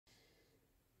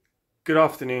Good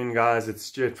afternoon, guys. It's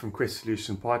Stuart from Quest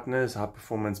Solution Partners, high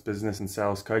performance business and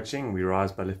sales coaching. We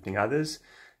rise by lifting others.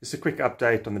 Just a quick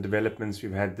update on the developments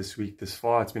we've had this week this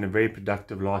far. It's been a very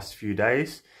productive last few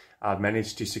days. I've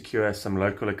managed to secure some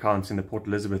local accounts in the Port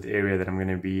Elizabeth area that I'm going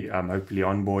to be hopefully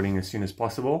onboarding as soon as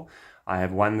possible. I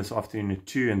have one this afternoon at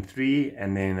 2 and 3,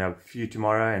 and then a few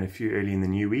tomorrow and a few early in the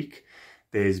new week.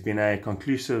 There's been a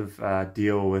conclusive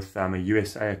deal with a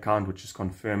USA account, which is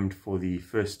confirmed for the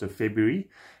 1st of February.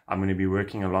 I'm going to be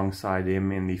working alongside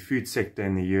him in the food sector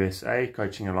in the USA,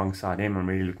 coaching alongside him. I'm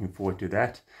really looking forward to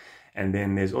that. And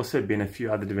then there's also been a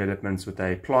few other developments with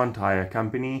a plant hire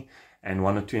company and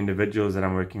one or two individuals that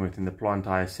I'm working with in the plant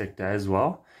hire sector as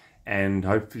well. And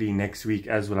hopefully next week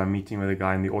as well, I'm meeting with a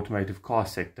guy in the automotive car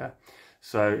sector.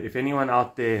 So if anyone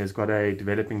out there has got a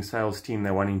developing sales team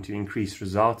they're wanting to increase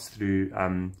results through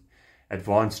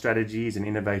advanced strategies and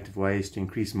innovative ways to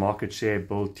increase market share,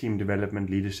 build team development,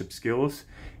 leadership skills,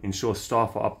 ensure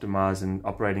staff are optimized and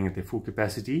operating at their full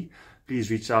capacity,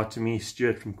 please reach out to me,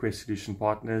 Stuart from Quest Solution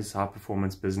Partners, high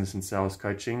performance business and sales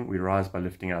coaching. We rise by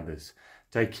lifting others.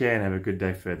 Take care and have a good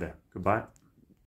day further. Goodbye.